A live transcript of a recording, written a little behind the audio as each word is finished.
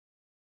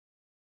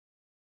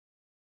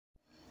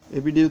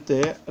এই ভিডিওতে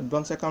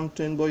advance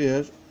accountant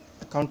বইয়ের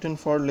অ্যাকাউন্টেন্ট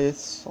ফর লিস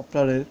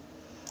সফটওয়্যারের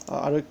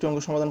আরও একটি অঙ্ক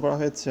সমাধান করা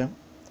হয়েছে।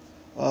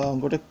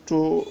 অঙ্কটা একটু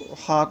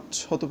হার্ড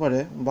হতে পারে,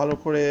 ভালো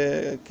করে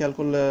খেয়াল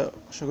করলে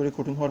আশা করি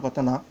কঠিন হওয়ার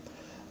কথা না।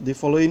 The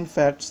following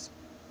facts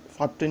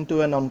pertain to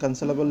a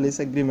non-cancellable lease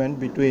agreement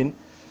between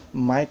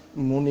Mike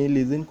Mooney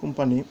Leasing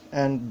Company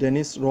and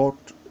Dennis Road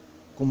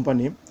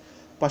Company।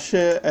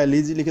 পাশে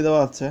লিজি লিখে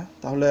দেওয়া আছে,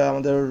 তাহলে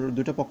আমাদের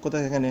দুটো পক্ষ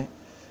থাকে এখানে।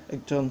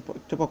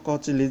 একটা পক্ষ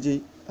হচ্ছে লিজি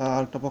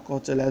আর একটা পক্ষ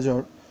হচ্ছে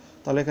লেজর।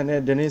 তাহলে এখানে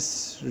ডেনিস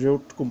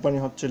রোড কোম্পানি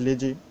হচ্ছে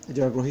লিজি,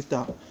 যারা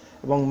গ্রহীতা,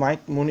 এবং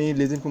মাইক মুনি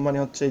লিজিং কোম্পানি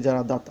হচ্ছে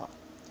যারা দাতা।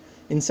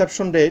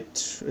 ইনসেপশন ডেট,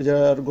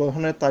 যার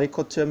গ্রহণের তারিখ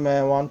হচ্ছে মে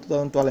 1,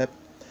 2012।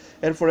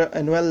 এরপরে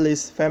annual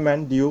lease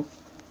payment due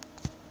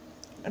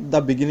at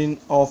the beginning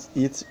of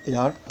each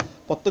year,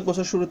 প্রত্যেক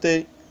বছর শুরুতে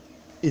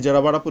ইজারা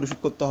ভাড়া পরিশোধ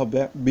করতে হবে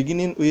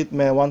বিগিনিং উইথ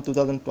মে 1,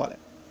 2012,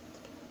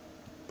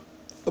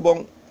 এবং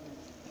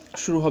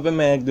শুরু হবে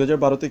মে 1,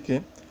 2012 থেকে,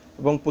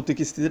 এবং প্রতি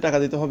কিস্তিতে টাকা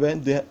দিতে হবে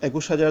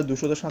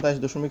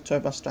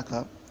 21,227.65 টাকা।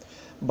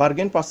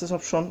 Bargain purchase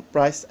option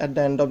price at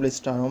the end of lease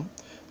term,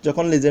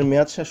 যখন লিজের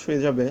মেয়াদ শেষ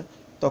হয়ে যাবে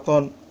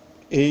তখন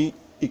এই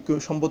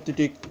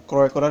সম্পত্তিটি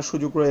ক্রয় করার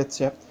সুযোগ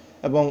রয়েছে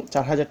এবং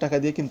 4,000 টাকা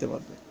দিয়ে কিনতে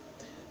পারবে।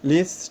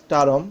 লিজ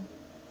টার্ম,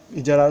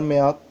 ইজারার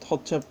মেয়াদ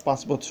হচ্ছে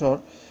 5 বছর।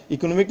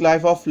 Economic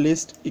life of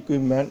list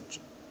equipment,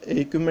 এই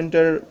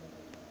ইকুইপমেন্টের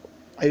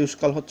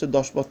আয়ুষ্কাল হচ্ছে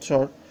 10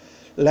 বছর।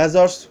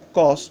 লেজার্স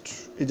কস্ট,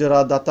 ইজারা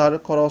দাতার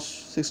খরচ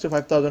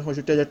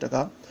 65,000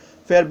 টাকা।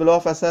 Fair value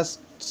of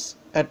assets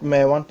at মে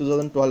 1,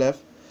 2012,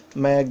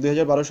 মে 1,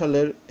 2012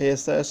 সালের এই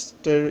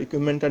অ্যাসেটের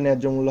ইকুইপমেন্টের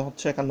ন্যায্য মূল্য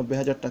হচ্ছে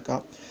 91,000 টাকা।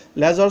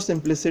 লেজার্স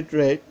ইমপ্লিসিট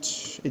রেট,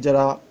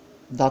 ইজারা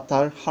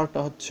দাতার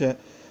হারটা হচ্ছে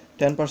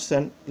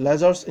 10%।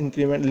 Lasers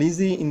increment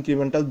lessee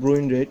incremental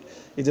ব্রোইং rate,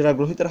 ইজারা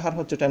গ্রহীতার হার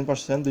হচ্ছে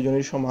 10%,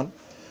 দুজনেরই সমান।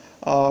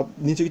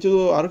 নিচে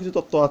আরও কিছু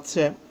তথ্য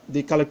আছে।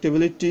 দি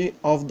কালেক্টেবিলিটি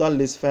of the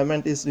lease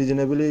payment is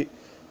reasonably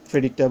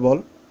predictable,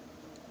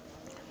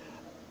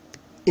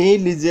 এই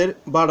লিজের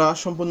ভাড়া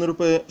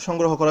সম্পূর্ণরূপে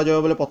সংগ্রহ করা যাবে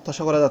বলে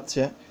প্রত্যাশা করা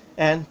যাচ্ছে।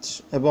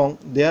 এবং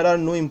দেয়ার আর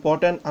no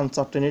important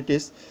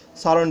আনসার্টেনিটিস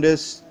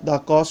সারাউন্ডেস the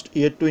cost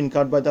yet two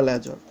incurred by the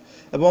laser,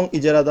 এবং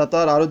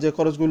ইজারাদাতার আরও যে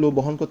খরচগুলো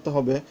বহন করতে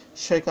হবে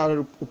সেই কারের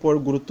উপর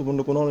গুরুত্বপূর্ণ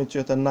কোনো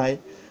অনিশ্চয়তা নাই।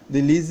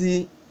 দি lessee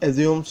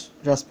assumes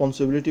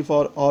responsibility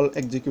for all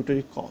executive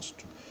cost,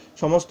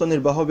 সমস্ত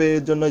নির্বাহ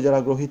ব্যয়ের জন্য যারা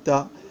গ্রহীতা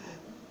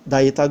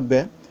দায়ী থাকবে।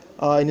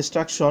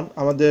 ইনস্ট্রাকশন,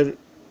 আমাদের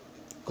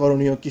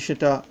করণীয় কি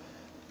সেটা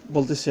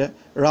বলতেছে।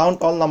 Round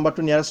all number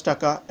two nearest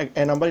টাকা,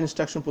 এ নাম্বার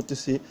ইনস্ট্রাকশন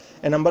পড়তেছি।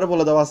 এ নাম্বারে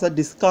বলে দেওয়া আছে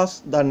discuss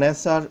the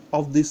nature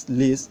of this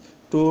lease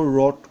two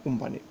road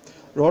company.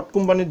 Road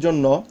কোম্পানির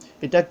জন্য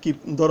এটা কি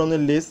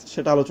ধরনের লিজ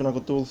সেটা আলোচনা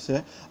করতে বলছে।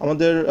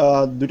 আমাদের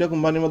দুইটা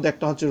কোম্পানির মধ্যে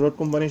একটা হচ্ছে রোড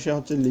কোম্পানি, সে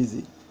হচ্ছে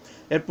লিজি।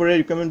 এরপরে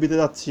রিকোয়ারমেন্ট দিতে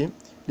যাচ্ছি,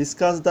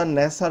 discuss the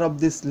nature of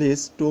this lease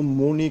two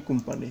মুনি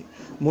কোম্পানি।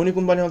 মুনি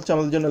কোম্পানি হচ্ছে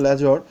আমাদের জন্য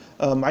লেজর,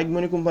 মাইক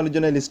মুনি কোম্পানির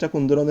জন্য লিজটা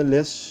কোন ধরনের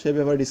লিজ সে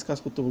ব্যাপারে ডিসকাস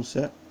করতে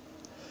বলছে।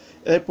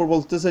 এরপর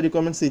বলতেছে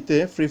রিকোয়ারমেন্ট সিতে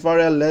prefer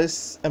A less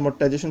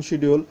অ্যামortization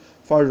schedule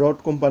for road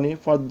company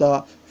for the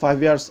 5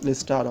 years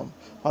lease term,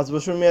 5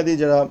 বছর মেয়াদী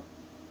যারা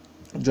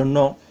জন্য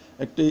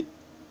একটি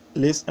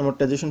লিজ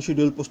অ্যামortization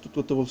শিডিউল প্রস্তুত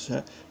করতে বলছে।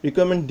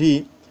 Requirement D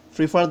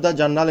prefer the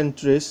journal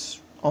entries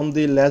on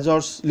the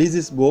lasers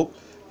লিজেস book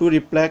to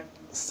reflect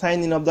sign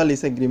in of the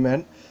lease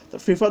agreement.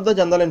 Prefer the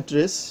journal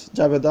entries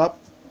জাবেদা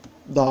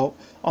দাও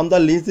on the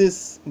লিজেস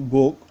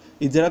বুক,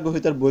 ইজারা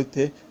গ্রহীতার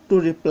বইতে, two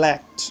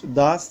reflect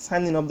the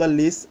sign in of the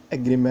lease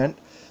agreement.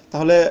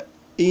 তাহলে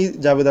এই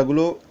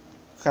জাবেদাগুলো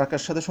কার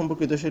কার সাথে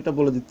সম্পর্কিত সেটা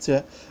বলে দিচ্ছে।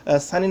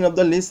 Sign in of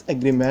the lease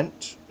agreement,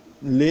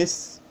 lease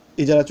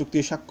ইজারা চুক্তি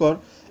স্বাক্ষর,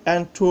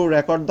 and two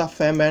record the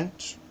payment,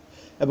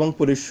 এবং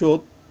পরিশোধ,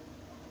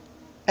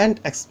 and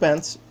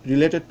expense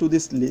related to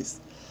this lease,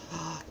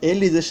 এই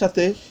লিজের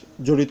সাথে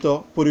জড়িত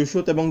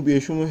পরিশোধ এবং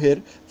ব্যয়সমূহের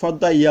ফর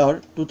দ্য ইয়ার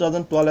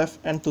 2012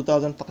 অ্যান্ড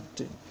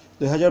 2013,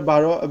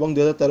 2012 এবং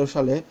 2013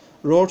 সালে।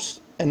 Rhodes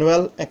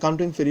annual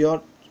accounting period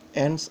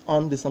ends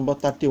on December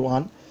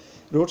 31।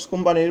 Rhodes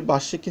কোম্পানির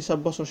বার্ষিক হিসাব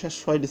বছর শেষ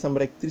হয় ডিসেম্বর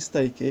 31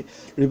 তারিখে।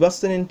 Reverse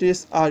entries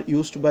are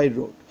used by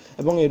road,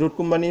 এবং এই রোড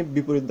কোম্পানি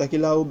বিপরীত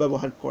দাখিলাও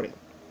ব্যবহার করে।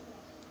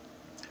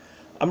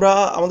 আমরা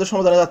আমাদের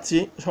সমাধানে যাচ্ছি।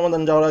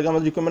 সমাধান যাওয়ার আগে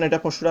আমাদের রিকমেন্ড এটা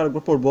প্রশ্নটা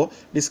আরেকবার পড়বো।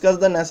 Discuss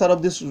the nature of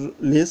this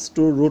lease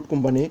two road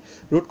company,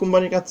 road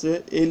কোম্পানির কাছে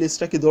এই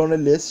লিজটা কি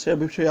ধরনের লিজ সে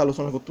বিষয়ে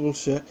আলোচনা করতে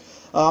বলছে।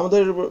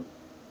 আমাদের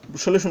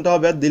সলিউশনটা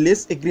হবে দি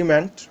lease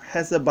agreement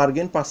has a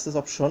bargain purchase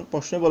option,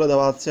 প্রশ্নে বলে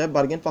দেওয়া আছে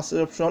bargain purchase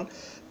option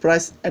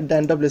price at the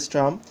end of lease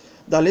term.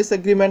 The lease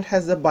agreement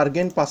has a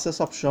bargain purchase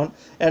option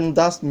and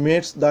thus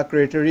meets the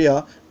criteria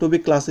to be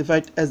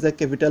classified as a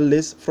capital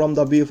lease from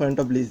the viewpoint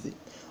of leasing.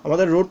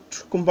 আমাদের road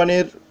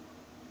কোম্পানির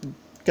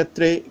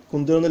ক্ষেত্রে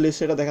কোন ধরনের lease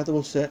সেটা দেখাতে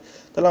বলছে।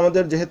 তাহলে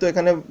আমাদের যেহেতু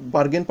এখানে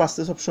বার্গেন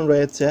পারচেস অপশন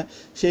রয়েছে,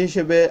 সেই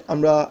হিসেবে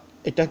আমরা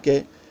এটাকে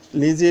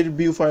লিজের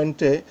ভিউ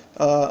পয়েন্টে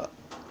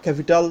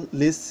ক্যাপিটাল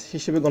লিজ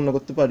হিসেবে গণ্য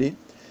করতে পারি।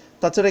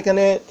 তাছাড়া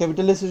এখানে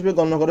ক্যাপিটাল লিজ হিসেবে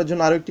গণ্য করার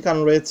জন্য আরও একটি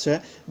কারণ রয়েছে।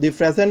 The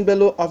present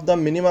value of the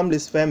minimum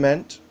lease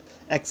payment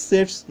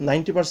exceeds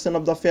 90%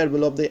 of the fair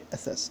value of the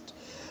assessed।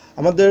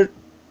 আমাদের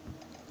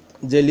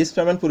যে লিজ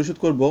পেমেন্ট পরিশোধ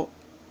করব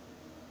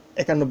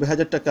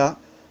 ৯১,০০০ টাকা,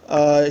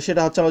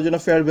 সেটা হচ্ছে আমাদের জন্য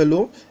ফেয়ার ভ্যালু,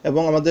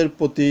 এবং আমাদের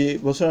প্রতি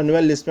বছর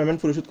অ্যানুয়াল লিজ পেমেন্ট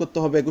পরিশোধ করতে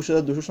হবে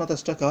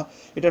 ২১,২২৭ টাকা।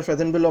 এটার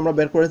প্রেজেন্ট ভ্যালু আমরা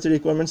বের করেছি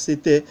রিকোয়ারমেন্ট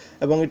সিতে,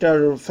 এবং এটার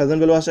প্রেজেন্ট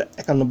ভ্যালু আছে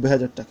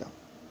 ৯১,০০০ টাকা।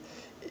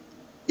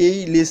 এই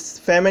লিজ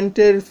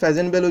পেমেন্টের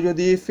প্রেজেন্ট ভ্যালু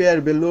যদি ফেয়ার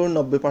ভ্যালুর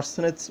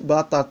 ৯০% বা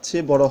তার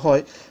চেয়ে বড়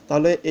হয়,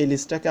 তাহলে এই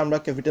লিজটাকে আমরা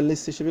ক্যাপিটাল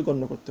লিজ হিসেবে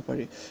গণ্য করতে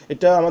পারি।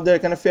 এটা আমাদের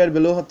এখানে ফেয়ার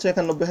ভ্যালু হচ্ছে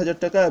 ৯১,০০০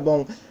 টাকা, এবং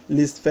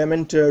লিজ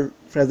পেমেন্টের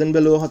প্রেজেন্ট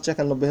ভ্যালু হচ্ছে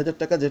 ৯১,০০০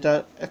 টাকা, যেটা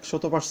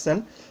 ১০০%।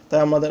 তাই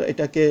আমাদের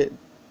এটাকে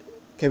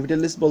ক্যাপিটাল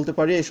লিজ বলতে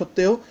পারি। এই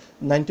সত্ত্বেও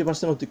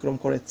 90% অতিক্রম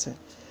করেছে।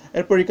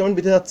 এরপর রিকমেন্ড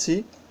দিতে যাচ্ছি,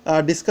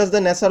 discuss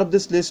the nature of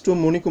this lease two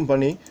Moni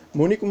company.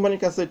 মনি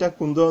কোম্পানির কাছে এটা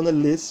কোন ধরনের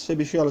লিজ সে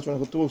বিষয়ে আলোচনা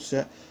করতে বলছে।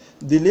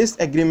 The lease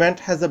agreement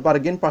has a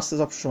bargain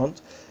purchase option.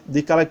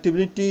 The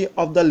collectibility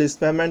of the lease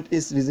payment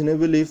is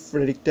reasonably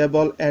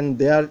predictable, and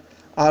there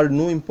are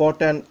no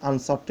important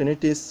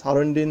uncertainties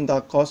surrounding the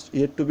cost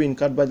yet to be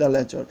incurred by the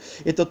lessor.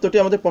 এই তথ্যটি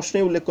আমাদের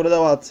প্রশ্নেই উল্লেখ করে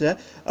দেওয়া আছে।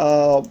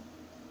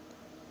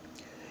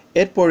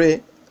 এরপরে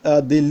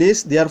the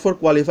lease therefore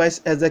qualifies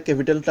as a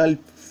capital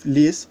type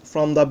lease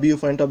from the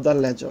viewpoint of the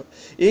lessor.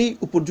 এই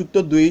উপযুক্ত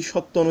দুই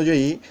সত্য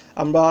অনুযায়ী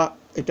আমরা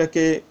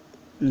এটাকে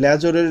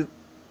লেজরের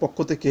পক্ষ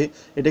থেকে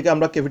এটাকে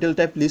আমরা ক্যাপিটাল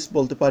টাইপ লিজ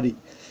বলতে পারি।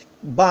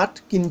 বাট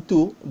কিন্তু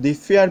the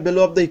fair value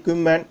of the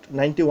equipment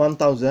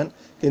 91,000,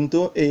 কিন্তু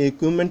এই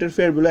ইকুইপমেন্টের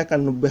ফেয়ার ভ্যালু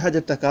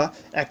 ৯১,০০০ টাকা,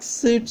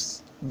 এক্সিডস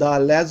দ্য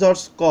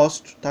লেজার্স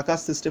কস্ট টাকা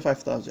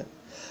 65,000।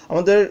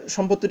 আমাদের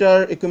সম্পত্তিটার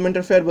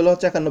ইকুইপমেন্টের ফেয়ার ভ্যালু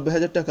হচ্ছে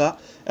 ৯১,০০০ টাকা,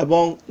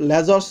 এবং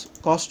লেজার্স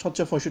কস্ট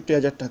হচ্ছে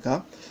 ৬৫,০০০ টাকা।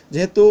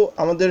 যেহেতু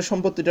আমাদের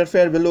সম্পত্তিটার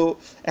ফেয়ার ভ্যালু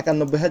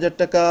 ৯১,০০০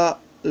 টাকা,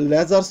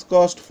 লেজার্স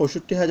কস্ট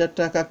 ৬৫,০০০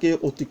 টাকাকে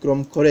অতিক্রম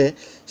করে,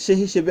 সেই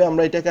হিসেবে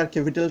আমরা এটাকে আর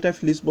ক্যাপিটাল টাইপ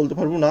লিজ বলতে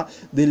পারবো না।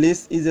 দি lease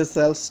is a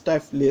sales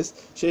type lease,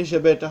 সেই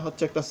হিসেবে এটা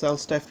হচ্ছে একটা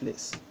সেলস টাইপ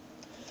লিজ।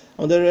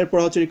 আমাদের এরপর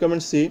হচ্ছে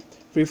recommend C,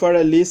 prefer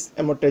A lease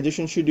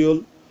অ্যামortization schedule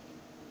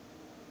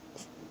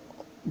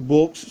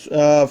books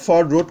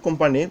for road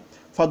company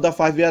for the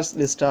 5 years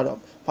lease term.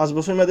 5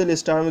 বছর মেয়াদী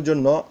লিজ টার্মের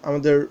জন্য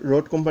আমাদের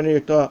রোড কোম্পানির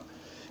একটা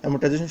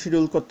অ্যামortization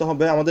শিডিউল করতে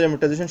হবে। আমাদের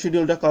অ্যামortization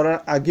শিডিউলটা করার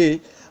আগেই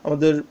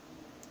আমাদের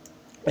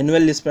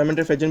অ্যানুয়াল লিজ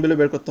পেমেন্টের প্রেজেন্ট ভ্যালু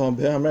বের করতে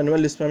হবে। আমরা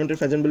অ্যানুয়াল লিজ পেমেন্টের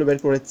প্রেজেন্ট ভ্যালু বের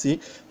করেছি।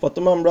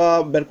 প্রথমে আমরা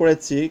বের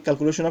করেছি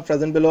calculation of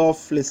present value of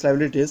lease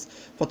liabilities.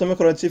 প্রথমে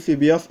করেছি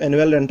Phoebe of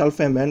annual rental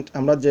payment.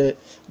 আমরা যে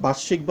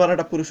বার্ষিক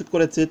ভাড়াটা পরিশোধ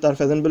করেছি তার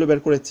প্রেজেন্ট ভ্যালু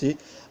বের করেছি।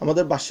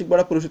 আমাদের বার্ষিক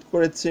ভাড়া পরিশোধ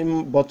করেছি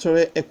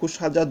বছরে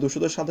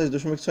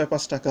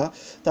 ২১,২২৭.৬৫ টাকা।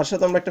 তার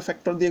সাথে আমরা একটা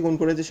ফ্যাক্টর দিয়ে গুণ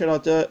করেছি, সেটা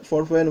হচ্ছে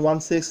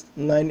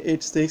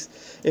 4.16986।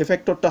 এই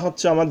ফ্যাক্টরটা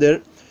হচ্ছে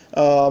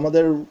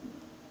আমাদের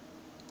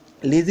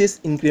lease is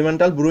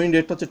incremental brewing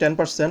rate হচ্ছে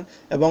 10%,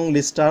 এবং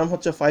লিজ টার্ম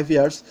হচ্ছে 5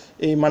 years।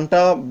 এই মানটা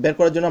বের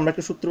করার জন্য আমরা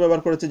একটা সূত্র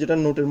ব্যবহার করেছি, যেটা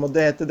নোটের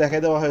মধ্যে এতে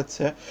দেখাই দেওয়া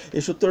হয়েছে।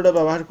 এই সূত্রটা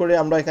ব্যবহার করে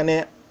আমরা এখানে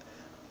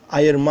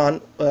আয়ের মান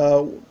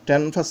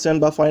 10%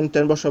 বা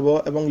 0.10 বসাবো,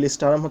 এবং লিজ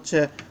টার্ম হচ্ছে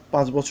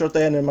 5 বছর,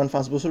 তাই এর মান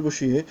 5 বছর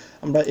বসিয়ে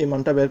আমরা এই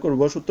মানটা বের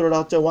করব। সূত্রটা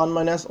হচ্ছে 1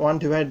 - 1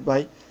 divide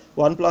by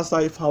 1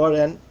 + i power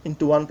n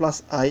into 1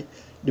 + i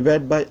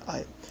divide by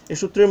i। এই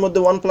সূত্রের মধ্যে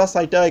 1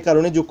 + iটা এই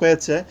কারণে যোগ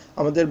হয়েছে,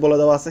 আমাদের বলে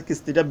দেওয়া আছে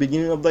কিস্তিটা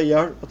বিগিনিং অফ দ্য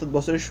ইয়ার অর্থাৎ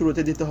বছরের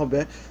শুরুতে দিতে হবে।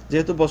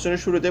 যেহেতু বছরের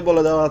শুরুতে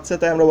বলে দেওয়া আছে,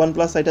 তাই আমরা 1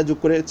 + iটা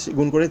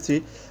গুণ করেছি।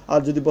 আর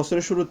যদি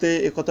বছরের শুরুতে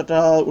এই কথাটা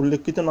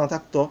উল্লেখিত না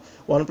থাকতো,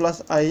 1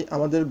 + i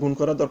আমাদের গুণ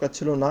করার দরকার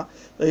ছিল না।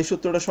 এই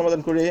সূত্রটা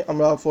সমাধান করে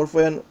আমরা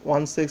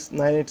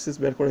 4.16986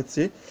 বের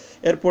করেছি।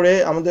 এরপরে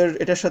আমাদের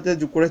এটার সাথে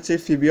যোগ করেছি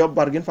Phoebe of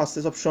bargain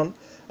purchase option.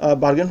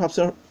 Bargain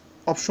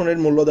অপশনের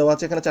মূল্য দেওয়া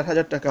আছে এখানে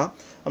 ৪,০০০ টাকা।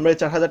 আমরা এই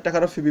 ৪,০০০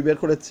 টাকারও ফিবি বের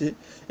করেছি।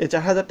 এই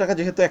 ৪,০০০ টাকা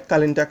যেহেতু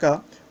এককালীন টাকা,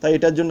 তাই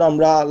এটার জন্য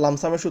আমরা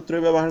লামসামের সূত্র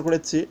ব্যবহার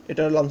করেছি।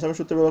 এটার লামসামের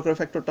সূত্র ব্যবহার করে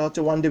ফ্যাক্টরটা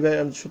হচ্ছে 1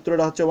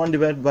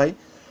 divide by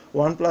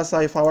 1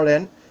 + i power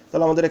n।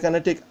 তাহলে আমাদের এখানে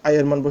ঠিক i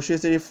এর মান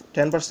বসিয়েছি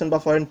 10% বা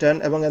 0.10,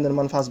 এবং n এর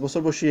মান 5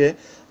 বছর বসিয়ে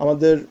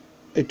আমাদের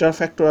এটার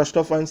ফ্যাক্টর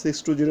আসলো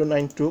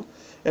 0.62092।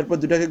 এরপর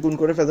দুটাকে গুণ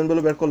করে প্রেজেন্ট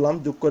ভ্যালু বের করলাম,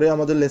 যোগ করে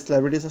আমাদের লেস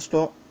লাইবিলিটিস আসলো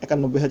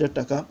 ৯১,০০০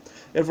 টাকা।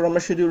 এরপর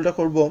আমরা শিডিউলটা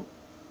করব।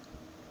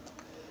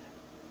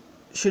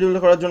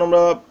 শিডিউলটা করার জন্য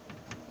আমরা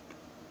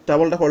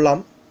টেবলটা করলাম,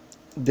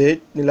 ডেট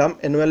নিলাম,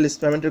 অ্যানুয়াল লিজ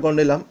পেমেন্টের গড়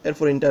নিলাম,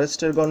 এরপর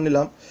ইন্টারেস্টের গড়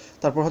নিলাম,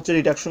 তারপর হচ্ছে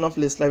রিডাকশন অফ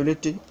লিজ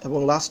লাইবিলিটি, এবং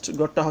লাস্ট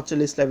গড়টা হচ্ছে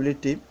লিজ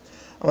লাইবিলিটি।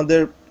 আমাদের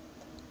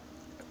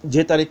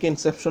যে তারিখে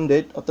ইনসেপশন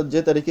ডেট অর্থাৎ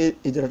যে তারিখে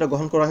ইজারাটা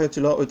গ্রহণ করা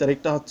হয়েছিল ওই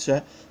তারিখটা হচ্ছে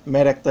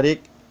মের 1 তারিখ,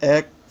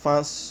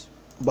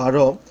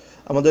 1/5/12।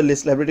 আমাদের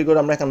লিজ লাইবিলিটি করে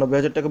আমরা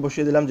 ৯১,০০০ টাকা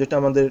বসিয়ে দিলাম, যেটা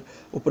আমাদের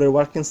উপরের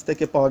ওয়ার্কিংস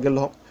থেকে পাওয়া গেল।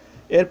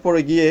 এরপরে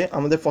গিয়ে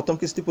আমাদের প্রথম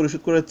কিস্তি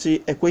পরিশোধ করেছি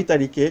একই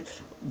তারিখে।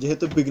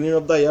 যেহেতু বিগিনিং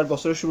অফ দ্য ইয়ার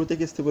বছরের শুরুতে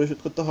কিস্তি পরিশোধ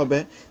করতে হবে,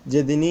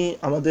 যেদিনই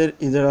আমাদের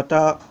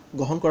ইজারাটা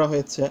গ্রহণ করা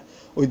হয়েছে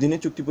ওই দিনই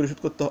চুক্তি পরিশোধ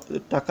করতে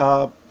টাকা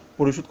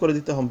পরিশোধ করে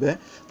দিতে হবে।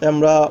 তাই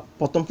আমরা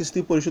প্রথম কিস্তি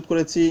পরিশোধ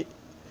করেছি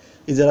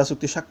ইজারা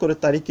চুক্তি স্বাক্ষরের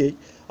তারিখেই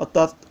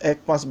অর্থাৎ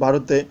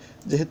 1/5/12-তে,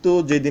 যেহেতু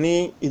যেদিনই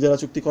ইজারা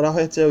চুক্তি করা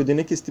হয়েছে ওই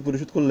দিনই কিস্তি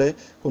পরিশোধ করলে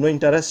কোনো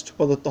ইন্টারেস্ট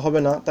প্রদত্ত হবে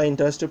না, তাই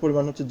ইন্টারেস্টের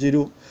পরিমাণ হচ্ছে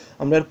 0।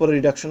 আমরা এরপরে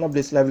রিডাকশন অফ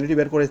লিস লাইবিলিটি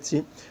বের করেছি।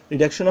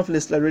 Reduction of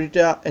lease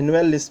লাইবিলিটিটা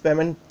annual lease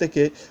payment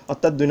থেকে,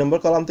 অর্থাৎ 2 নম্বর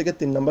কলাম থেকে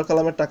 3 নম্বর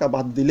কলামের টাকা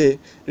বাদ দিলে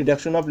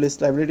রিডাকশন অফ লিস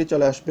লাইবিলিটি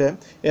চলে আসবে।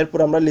 এরপর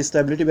আমরা লিস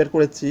লাইবিলিটি বের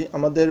করেছি।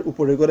 আমাদের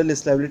উপরের ঘরে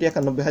লিস লাইবিলিটি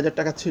 91,000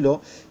 টাকা ছিল,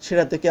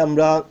 সেটা থেকে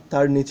আমরা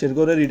তার নিচের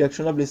ঘরে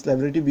রিডাকশন অফ লিস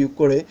লাইবিলিটি বিয়োগ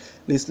করে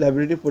লিস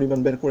লাইবিলিটির পরিমাণ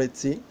বের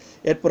করেছি।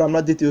 এরপর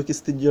আমরা দ্বিতীয়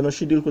কিস্তির জন্য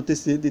শিডিউল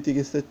করতেছি। দ্বিতীয়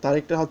কিস্তির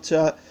তারিখটা হচ্ছে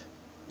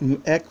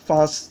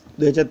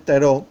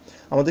 1/5/2013।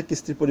 আমাদের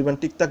কিস্তির পরিমাণ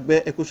ঠিক থাকবে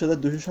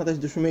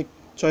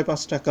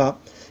 21,227.65 টাকা।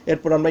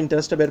 এরপর আমরা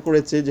ইন্টারেস্টটা বের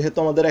করেছি। যেহেতু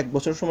আমাদের 1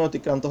 বছর সময়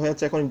অতিক্রান্ত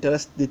হয়েছে, এখন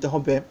ইন্টারেস্ট দিতে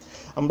হবে।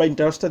 আমরা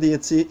ইন্টারেস্টটা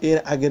দিয়েছি এর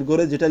আগের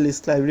ঘরে যেটা লিস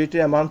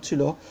লাইবিলিটির অ্যামাউন্ট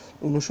ছিল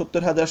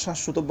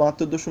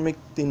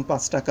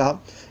 69,772.35 টাকা,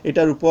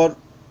 এটার উপর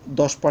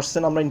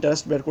 10% আমরা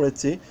ইন্টারেস্ট বের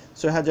করেছি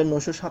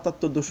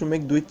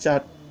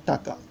 6,977.24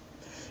 টাকা।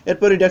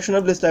 এরপর রিডাকশন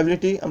অফ লিস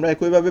লাইবিলিটি আমরা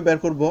একইভাবে বের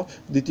করব।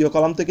 দ্বিতীয়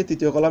কলাম থেকে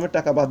তৃতীয় কলামের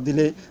টাকা বাদ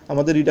দিলে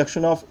আমাদের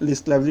রিডাকশন অফ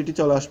লিস লাইবিলিটি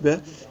চলে আসবে।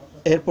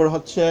 এরপর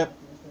হচ্ছে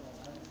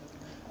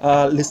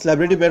লিস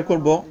লাইবিলিটি বের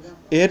করব।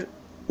 এর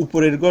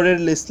উপরের ঘরের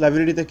লিস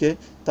লাইবিলিটি থেকে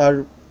তার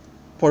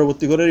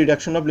পরবর্তী ঘরের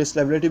রিডাকশন অফ লিস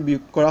লাইবিলিটি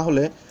বিয়োগ করা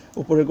হলে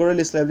উপরের ঘরের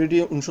লিস লাইবিলিটি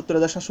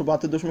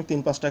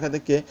 69,772.35 টাকা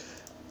থেকে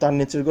তার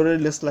নিচের ঘরের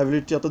লিস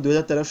লাইবিলিটি অর্থাৎ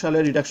 2013 সালে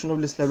রিডাকশন অফ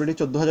লিস লাইবিলিটি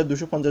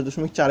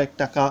 14,250.41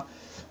 টাকা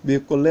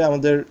বিয়োগ করলে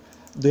আমাদের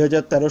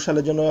 2013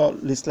 সালের জন্য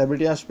লিস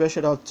লাইবিলিটি আসবে,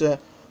 সেটা হচ্ছে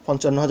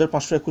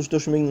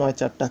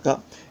 55,521.94 টাকা।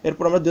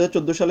 এরপর আমরা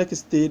 2014 সালে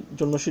কিস্তির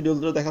জন্য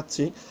শিডিউলটা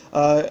দেখাচ্ছি।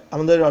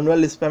 আমাদের অ্যানুয়াল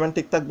লিস পেমেন্ট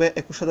ঠিক থাকবে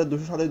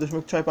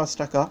 21,227.65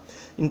 টাকা।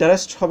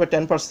 ইন্টারেস্ট হবে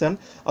 10%,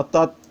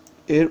 অর্থাৎ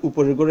এর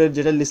উপরের ঘরের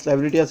যেটা লিস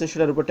লাইবিলিটি আছে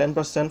সেটার উপর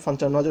 10%,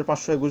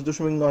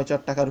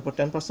 55,521.94 টাকার উপর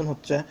 10%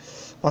 হচ্ছে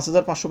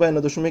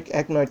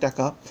 5,552.19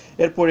 টাকা।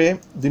 এরপরে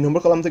 2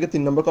 নম্বর কলাম থেকে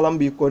 3 নম্বর কলাম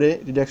বিয়োগ করে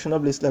রিডাকশন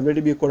অফ লিস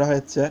লাইবিলিটি বিয়োগ করা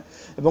হয়েছে,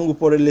 এবং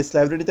উপরের লিস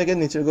লাইবিলিটি থেকে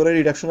নিচের ঘরে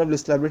রিডাকশন অফ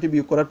লিস লাইবিলিটি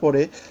বিয়োগ করার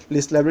পরে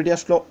লিস লাইবিলিটি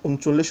আসলো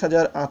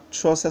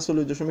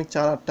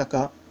 39,846.48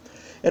 টাকা।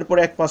 এরপরে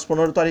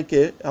 1/5/15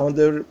 তারিখে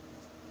আমাদের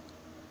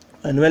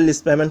অ্যানুয়াল লিস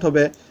পেমেন্ট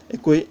হবে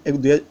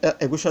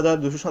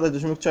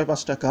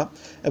 21,227.65 টাকা,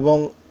 এবং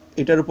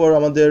এটার উপর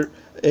আমাদের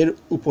এর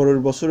উপরের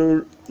বছরের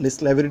লিস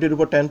লাইবিলিটির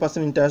উপর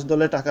 10% ইন্টারেস্ট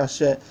দলে টাকা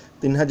আসে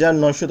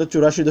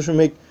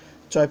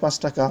 3,984.65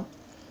 টাকা।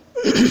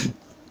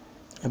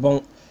 এবং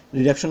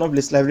রিডাকশন অফ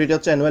লিস লাইবিলিটি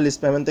হচ্ছে অ্যানুয়াল লিস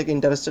পেমেন্ট থেকে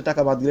ইন্টারেস্টের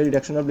টাকা বাদ দিলে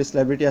রিডাকশন অফ লিস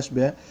লাইবিলিটি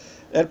আসবে।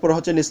 এরপর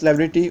হচ্ছে লিস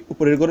লাইবিলিটি,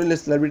 উপরের ঘরে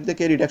লিস লাইবিলিটি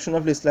থেকে রিডাকশন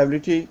অফ লিস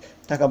লাইবিলিটি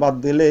টাকা বাদ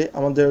দিলে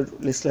আমাদের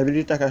লিস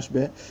লাইবিলিটি টাকা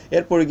আসবে।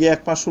 এরপর গিয়ে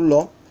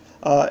 1/5/16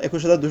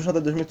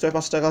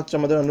 21,227.65 টাকা হচ্ছে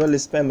আমাদের অ্যানুয়াল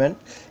লিস পেমেন্ট।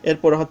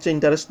 এরপর হচ্ছে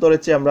ইন্টারেস্ট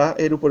ধরেছি আমরা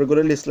এর উপরে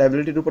করে লিস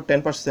লাইবিলিটির উপর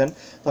 10%,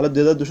 তাহলে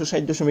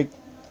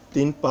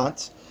 2,260.35,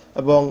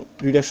 এবং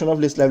reduction of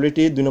lease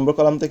liability 2 number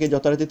column থেকে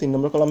যথারীতি 3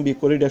 নম্বর কলাম বিয়োগ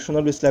করে রিডাকশন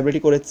অফ লিস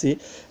লাইবিলিটি করেছি,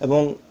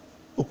 এবং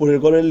উপরের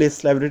ঘরের লিস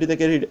লাইবিলিটি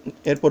থেকে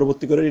এর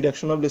পরবর্তী করে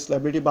রিডাকশন অফ লিস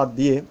লাইবিলিটি বাদ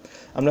দিয়ে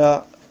আমরা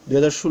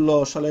 2016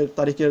 সালের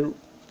তারিখের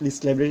লিস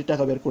লাইবিলিটি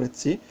টাকা বের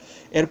করেছি।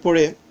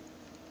 এরপরে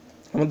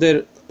আমাদের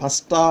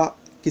 5টা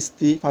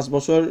কিস্তি, 5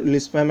 বছর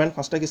লিস পেমেন্ট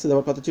 5টা কিস্তি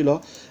দেওয়ার কথা ছিল।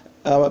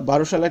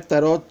 12 সালের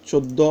 13,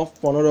 14,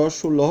 15,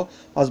 16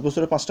 5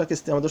 বছরের 5টা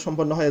কিস্তি আমাদের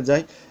সম্পন্ন হয়ে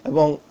যায়,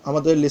 এবং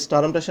আমাদের লিস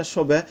টার্মটা শেষ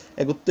হবে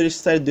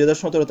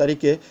 31/4/2017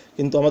 তারিখে।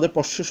 কিন্তু আমাদের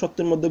প্রশ্ন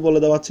সত্যের মধ্যে বলে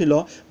দেওয়া ছিল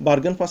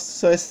bargain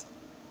purchase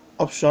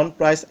option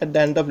price at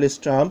the end of lease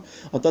term,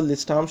 অর্থাৎ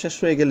লিস টার্ম শেষ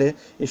হয়ে গেলে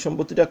এই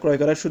সম্পত্তিটা ক্রয়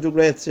করার সুযোগ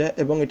রয়েছে,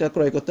 এবং এটা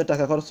ক্রয় করতে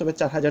টাকা খরচ হবে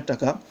 4,000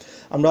 টাকা।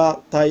 আমরা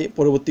তাই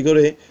পরবর্তী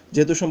করে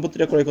যেহেতু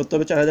সম্পত্তিটা ক্রয় করতে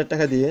হবে 4,000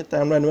 টাকা দিয়ে, তাই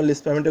আমরা অ্যানুয়াল লিস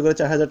পেমেন্টে করে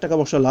 4,000 টাকা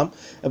বসালাম,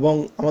 এবং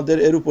আমাদের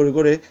এর উপরে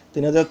করে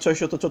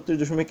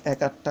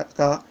 3,634.18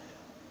 টাকা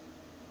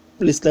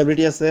লিস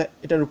লাইবিলিটি আছে।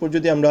 এটার উপর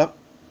যদি আমরা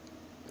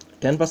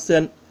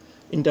 10%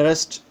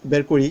 ইন্টারেস্ট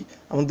বের করি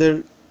আমাদের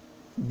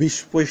 20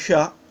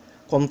 পয়সা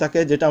কম থাকে,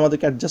 যেটা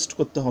আমাদেরকে অ্যাডজাস্ট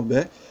করতে হবে,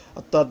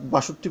 অর্থাৎ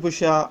 62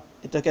 পয়সা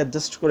এটাকে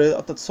অ্যাডজাস্ট করে,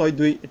 অর্থাৎ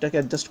 6/2 এটাকে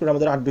অ্যাডজাস্ট করে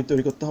আমাদের 8/2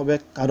 তৈরি করতে হবে,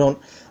 কারণ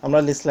আমরা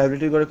লিস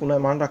লাইবিলিটি করে কোনো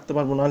অ্যামাউন্ট রাখতে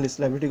পারবো না, লিস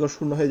লাইবিলিটি করে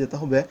শূন্য হয়ে যেতে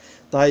হবে।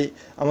 তাই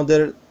আমাদের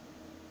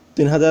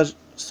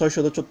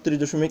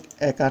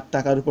 3,634.18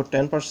 টাকার উপর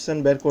 10%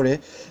 বের করে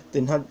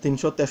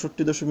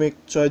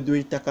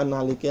 3,363.62 টাকা না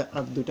লিখে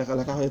 8/2 টাকা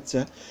লেখা হয়েছে।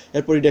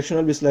 এরপর রিডাকশন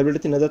অফ লিস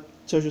লাইবিলিটি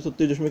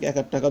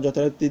 3,634.18 টাকা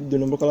যথারীতি 2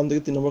 নম্বর কলাম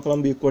থেকে 3 নম্বর কলাম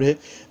বিয়োগ করে,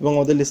 এবং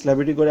আমাদের লিস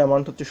লাইবিলিটি করে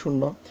অ্যামাউন্ট হচ্ছে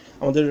 0।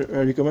 আমাদের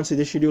রিকমেন্ড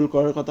সিজে শিডিউল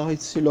করার কথা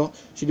হয়েছিল,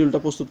 শিডিউলটা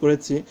প্রস্তুত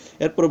করেছি।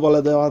 এরপর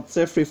বলে দেওয়া হচ্ছে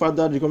ফ্রি ফার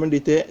দ্য রিকমেন্ড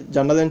দিতে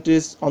journal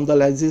entries on the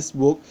licence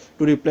book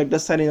to reflect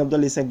the signing off the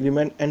lease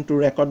agreement and two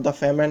record the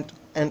payment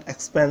and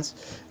expense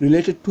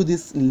related to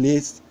this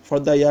lease for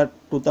the year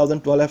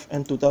 2012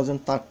 and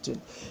 2013।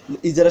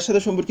 ইজারার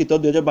সাথে সম্পর্কিত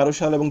 2012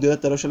 সাল এবং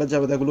 2013 সালের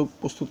জাবেদাগুলো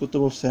প্রস্তুত করতে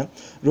বলছে।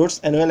 Rhodes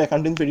annual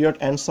accounting period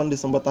ends on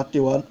December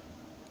 31।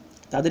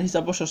 তাদের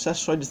হিসাব বর্ষ শেষ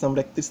 6 ডিসেম্বর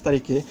 31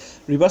 তারিখে।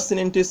 Reverse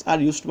entries are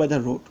used by the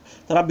road,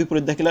 তারা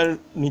বিপরীত দাখিলার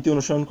নীতি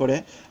অনুসরণ করে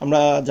আমরা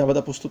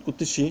জাবেদা প্রস্তুত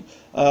করতেছি।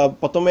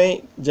 প্রথমেই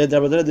যে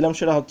জাবেদাটা দিলাম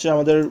সেটা হচ্ছে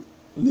আমাদের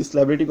লিস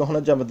লাইব্রেরিটি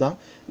গ্রহণের জাবেদা।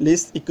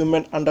 লিস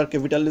ইকুইপমেন্ট আন্ডার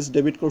ক্যাপিটাল লিস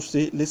ডেবিট করছি,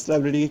 লিস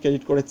লাইব্রেরিটিকে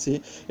ক্রেডিট করেছি।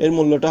 এর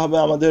মূল্যটা হবে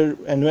আমাদের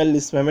অ্যানুয়াল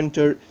লিস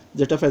পেমেন্টের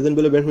যেটা প্রেজেন্ট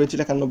বিলে বের হয়েছিল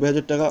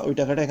 91,000 টাকা, ওই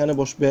টাকাটা এখানে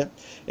বসবে।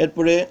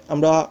 এরপরে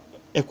আমরা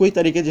 21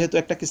 তারিখে যেহেতু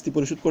একটা কিস্তি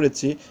পরিশোধ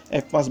করেছি,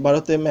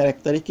 1/5/12 মে 1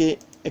 তারিখে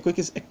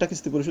একটা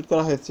কিস্তি পরিশোধ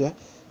করা হয়েছে,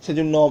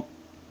 সেজন্য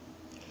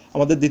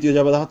আমাদের দ্বিতীয়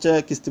জাবেদা হচ্ছে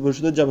কিস্তি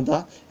পরিশোধের জাবেদা,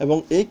 এবং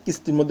এই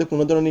কিস্তির মধ্যে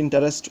কোনো ধরনের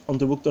ইন্টারেস্ট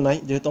অন্তর্ভুক্ত নাই,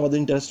 যেহেতু আমাদের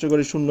ইন্টারেস্টের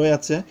করে শূন্যই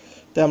আছে,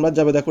 তাই আমরা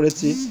জাবেদা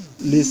করেছি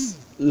লিস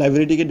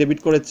লাইব্রেরিটিকে ডেবিট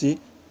করেছি,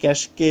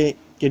 ক্যাশকে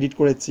ক্রেডিট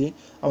করেছি।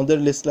 আমাদের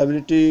লিস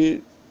লাইব্রেরিটি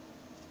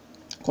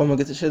কমে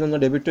গেছে সেজন্য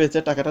ডেবিট হয়েছে,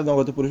 টাকাটা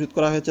নগদে পরিশোধ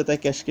করা হয়েছে, তাই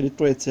ক্যাশ ক্রেডিট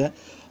রয়েছে।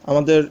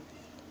 আমাদের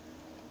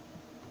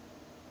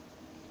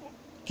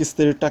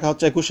কিস্তির টাকা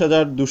হচ্ছে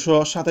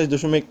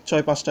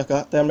 21,227.65 টাকা,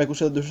 তাই আমরা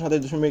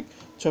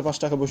 21,227.65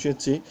 টাকা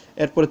বসিয়েছি।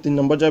 এরপরে 3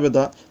 নম্বর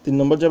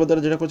জাবেদা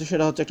যেটা করছি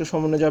সেটা হচ্ছে একটা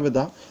সমন্বয়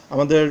জাবেদা।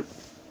 আমাদের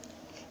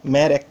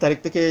মের 1 তারিখ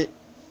থেকে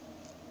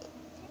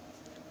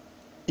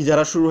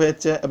ইজারা শুরু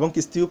হয়েছে এবং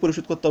কিস্তিও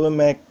পরিশোধ করতে হবে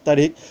মে 1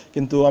 তারিখ,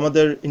 কিন্তু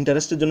আমাদের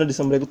ইন্টারেস্টের জন্য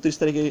ডিসেম্বর 31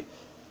 তারিখে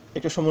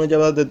একটা সমন্বয়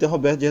জাবেদা দিতে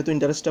হবে, যেহেতু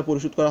ইন্টারেস্টটা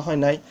পরিশোধ করা হয়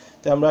নাই,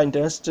 তাই আমরা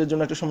ইন্টারেস্টের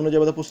জন্য একটা সমন্বয়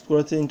জাবেদা প্রস্তুত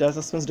করেছি। Interest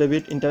expense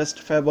debit, interest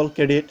payable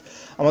credit.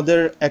 আমাদের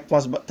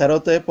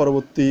 1/5/13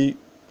 পরবর্তী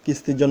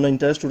কিস্তির জন্য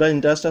টোটাল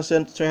ইন্টারেস্ট আছে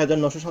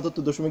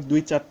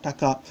 6,977.24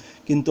 টাকা,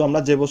 কিন্তু আমরা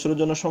যে বছরের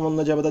জন্য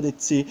সমন্বয় জাবেদা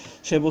দিচ্ছি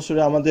সে বছরে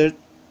আমাদের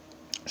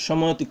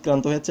সময়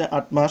অতিক্রান্ত হয়েছে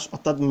 8 মাস,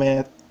 অর্থাৎ মে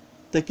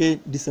থেকে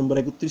ডিসেম্বর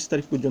 31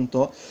 তারিখ পর্যন্ত।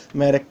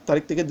 মের 1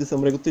 তারিখ থেকে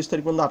ডিসেম্বর 31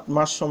 তারিখ পর্যন্ত 8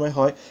 মাস সময়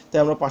হয়, তাই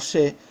আমরা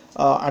পাশে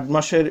 8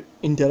 মাসের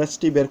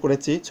ইন্টারেস্টটি বের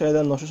করেছি।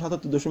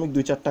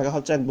 6,977.24 টাকা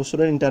হচ্ছে 1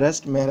 বছরের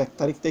ইন্টারেস্ট। মের 1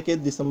 তারিখ থেকে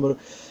ডিসেম্বর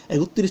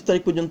 31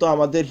 তারিখ পর্যন্ত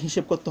আমাদের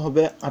হিসেব করতে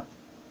হবে 8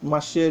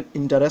 মাসের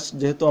ইন্টারেস্ট,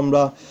 যেহেতু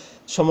আমরা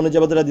সমন্বয়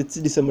জাবেদা দিচ্ছি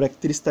ডিসেম্বর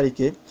 31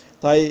 তারিখে,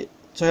 তাই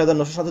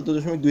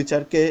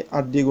 6,977.24-কে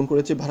 8 দিয়ে গুণ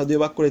করেছি, ভাড়া দিয়ে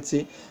ভাগ করেছি,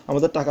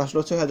 আমাদের টাকা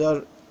আসলো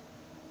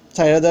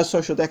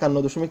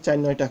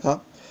 4,651.49 টাকা।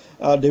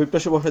 ডেবিট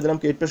পাশে বসিয়ে দিলাম,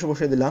 ক্রেডিট পাশে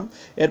বসিয়ে দিলাম।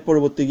 এর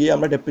পরবর্তী গিয়ে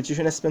আমরা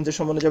ডেপ্রিসিয়েশন এক্সপেন্সের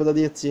সমন্বয় জাবেদা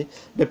দিয়েছি,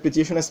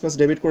 ডেপ্রিসিয়েশন এক্সপেন্স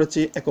ডেবিট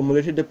করেছি,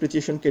 অ্যাকুমুলেটেড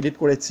ডেপ্রিসিয়েশন ক্রেডিট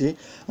করেছি।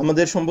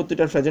 আমাদের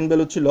সম্পত্তিটার প্রেজেন্ট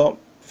ভ্যালু ছিল,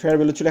 ফেয়ার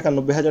ভ্যালু ছিল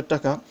 91,000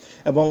 টাকা,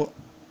 এবং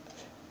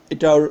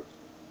এটার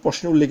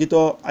প্রশ্নে উল্লেখিত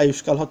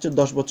আয়ুষ্কাল হচ্ছে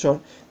 10 বছর,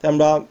 তাই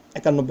আমরা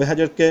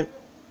 91,000-কে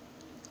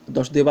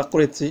 10 দিয়ে ভাগ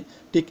করেছি।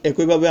 ঠিক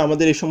একইভাবে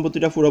আমাদের এই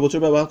সম্পত্তিটা পুরো বছর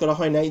ব্যবহার করা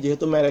হয় নাই,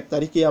 যেহেতু মের 1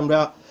 তারিখে আমরা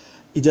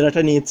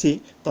ইজারাটা নিয়েছি,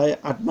 তাই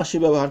 8 মাসই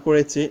ব্যবহার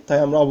করেছি, তাই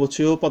আমরা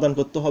অবশ্যই প্রদান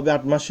করতে হবে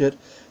 8 মাসের,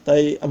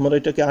 তাই আমরা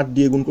এটাকে 8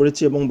 দিয়ে গুণ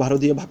করেছি এবং 12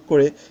 দিয়ে ভাগ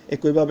করে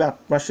একইভাবে 8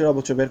 মাসের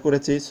অবচয় বের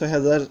করেছি।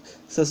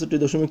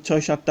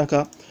 6,066.67 টাকা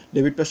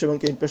ডেবিট পাশে এবং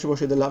ক্রেডিট পাশে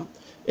বসে দিলাম।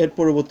 এর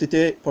পরবর্তীতে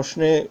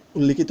প্রশ্নে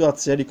উল্লিখিত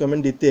আছে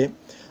রিকমেন্ড দিতে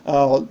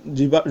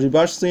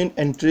reversing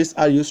entries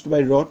are used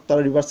by rod,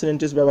 তারা রিভার্সিং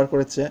এন্ট্রিজ ব্যবহার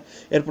করেছে।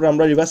 এরপর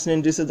আমরা রিভার্সিং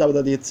এন্ট্রিসের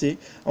জাবেদা দিয়েছি,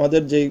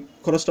 আমাদের যেই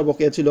খরচটা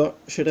বকেয়া ছিল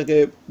সেটাকে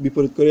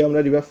বিপরীত করে আমরা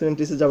রিভার্সিং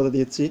এন্ট্রিসের জাবেদা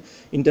দিয়েছি।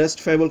 ইন্টারেস্ট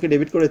পেয়েবলকে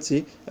ডেবিট করেছি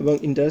এবং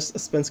ইন্টারেস্ট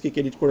এক্সপেন্সকে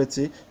ক্রেডিট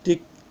করেছি। ঠিক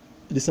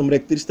ডিসেম্বর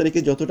 31 তারিখে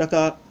যত টাকা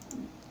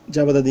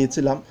জাবেদা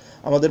দিয়েছিলাম,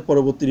 আমাদের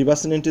পরবর্তী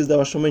রিভার্সিং এন্ট্রিজ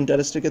দেওয়ার সময়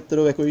ইন্টারেস্টের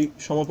ক্ষেত্রেও একই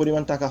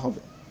সমপরিমাণ টাকা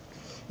হবে।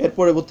 এর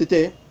পরবর্তীতে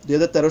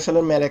 2013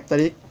 সালের মে 1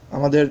 তারিখ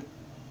আমাদের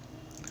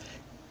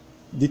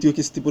দ্বিতীয়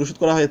কিস্তি পরিশোধ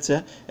করা হয়েছে,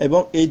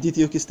 এবং এই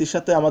দ্বিতীয় কিস্তির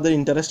সাথে আমাদের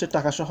ইন্টারেস্টের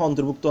টাকা সহ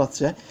অন্তর্ভুক্ত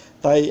আছে,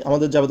 তাই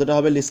আমাদের জাবেদাটা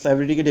হবে লিস্ট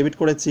লাইব্রেরিটিকে ডেবিট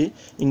করেছি,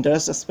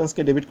 ইন্টারেস্ট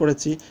এক্সপেন্সকে ডেবিট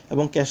করেছি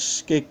এবং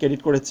ক্যাশকে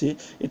ক্রেডিট করেছি।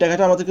 এই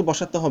টাকাটা আমাদেরকে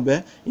বসাতে হবে,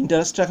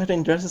 ইন্টারেস্ট টাকাটা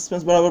ইন্টারেস্ট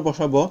এক্সপেন্স বরাবর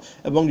বসাবো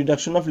এবং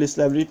ডিডাকশন অফ লিস্ট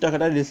লাইব্রেরির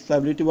টাকাটা লিস্ট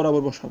লাইব্রেরিটি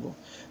বরাবর বসাবো।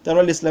 তাই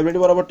আমরা লিস্ট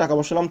লাইব্রেরিটি বরাবর টাকা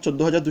বসালাম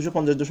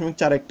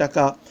 14,250.41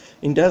 টাকা,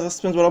 ইন্টারেস্ট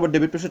এক্সপেন্স বরাবর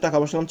ডেবিট পাশে টাকা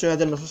বসালাম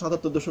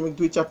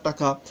 6,977.24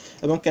 টাকা,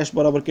 এবং ক্যাশ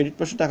বরাবর ক্রেডিট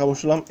পাশে টাকা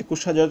বসালাম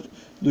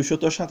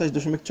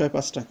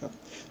 21,227.65 টাকা।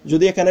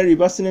 যদি এখানে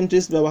রিভার্সিং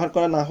এন্ট্রিজ ব্যবহার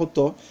করা না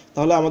হতো,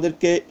 তাহলে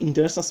আমাদেরকে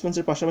ইন্টারেস্ট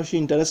এক্সপেন্সের পাশাপাশি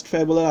ইন্টারেস্ট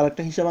পেয়েবলের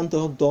আরেকটা হিসাব আনতে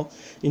হতো।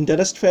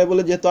 ইন্টারেস্ট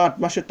পেয়েবলে যেহেতু 8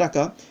 মাসের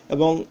টাকা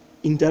এবং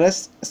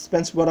ইন্টারেস্ট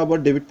এক্সপেন্স বরাবর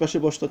ডেবিট পাশে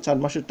বসতো 4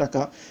 মাসের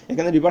টাকা,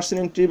 এখানে রিভার্সিং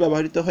এন্ট্রি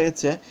ব্যবহৃত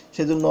হয়েছে,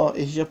 সেজন্য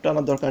এই হিসাবটা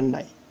আনার দরকার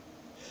নাই।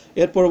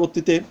 এর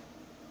পরবর্তীতে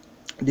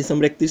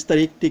ডিসেম্বর 31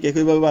 তারিখ, ঠিক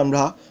একইভাবে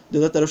আমরা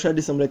 2013 সালের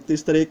ডিসেম্বর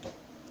 31 তারিখ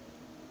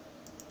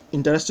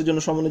ইন্টারেস্টের জন্য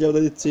সমন্বয়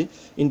জাবেদা দিচ্ছি,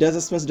 interest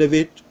expense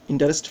debit,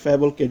 interest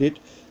payable credit.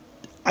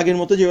 আগের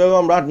মতো যেভাবে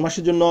আমরা 8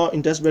 মাসের জন্য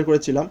ইন্টারেস্ট বের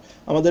করেছিলাম,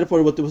 আমাদের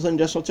পরবর্তী বছর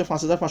ইন্টারেস্ট হচ্ছে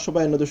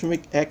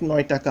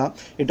 5,552.19 টাকা,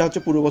 এটা হচ্ছে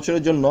পুরো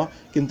বছরের জন্য,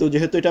 কিন্তু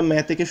যেহেতু এটা মে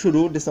থেকে শুরু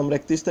ডিসেম্বর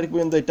 31 তারিখ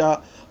পর্যন্ত এটা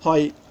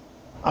হয়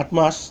 8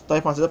 মাস, তাই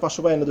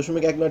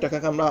 5,552.19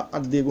 টাকাকে আমরা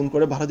 8 দিয়ে গুণ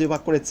করে ভাড়া দিয়ে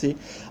ভাগ করেছি,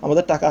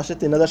 আমাদের টাকা আসে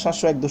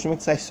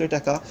 3,701.46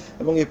 টাকা,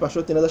 এবং এই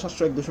পাশেও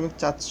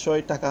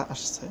 3,701.46 টাকা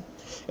আসছে।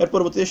 এর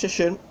পরবর্তীতে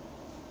শেষের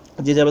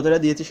যে জাবেদাটা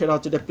দিয়েছি সেটা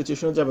হচ্ছে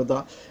ডেপ্রিসিয়েশনের জাবেদা।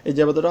 এই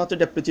জাবেদাটা হচ্ছে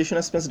ডেপ্রিসিয়েশন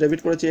এক্সপেন্স ডেবিট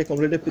করেছি,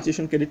 কমপ্লিট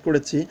ডেপ্রিসিয়েশন ক্রেডিট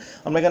করেছি।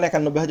 আমরা এখানে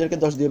 91,000-কে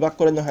 10 দিয়ে ভাগ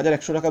করে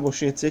 9,100 টাকা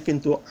বসিয়েছি,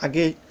 কিন্তু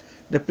আগে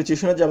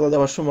ডেপ্রিসিয়েশনের জাবেদা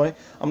দেওয়ার সময়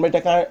আমরা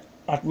এটাকে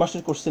 8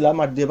 মাসের করছিলাম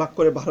 8 দিয়ে ভাগ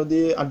করে 12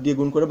 দিয়ে 8 দিয়ে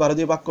গুণ করে 12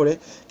 দিয়ে ভাগ করে,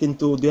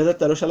 কিন্তু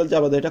 2013 সালে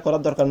যাবত এটা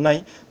করার দরকার নাই।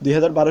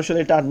 2012 সালে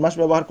এটা 8 মাস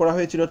ব্যবহার করা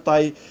হয়েছিল,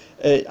 তাই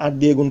 8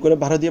 দিয়ে গুণ করে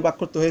 12 দিয়ে ভাগ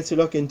করতে হয়েছিল,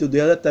 কিন্তু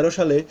 2013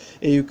 সালে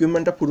এই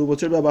ইকুইপমেন্টটা পুরো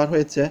বছর ব্যবহার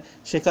হয়েছে,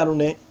 সে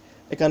কারণে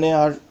এখানে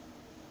আর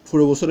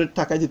পুরো বছরের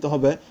টাকাই দিতে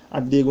হবে,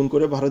 8 দিয়ে গুণ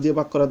করে 12 দিয়ে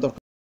ভাগ করার দরকার।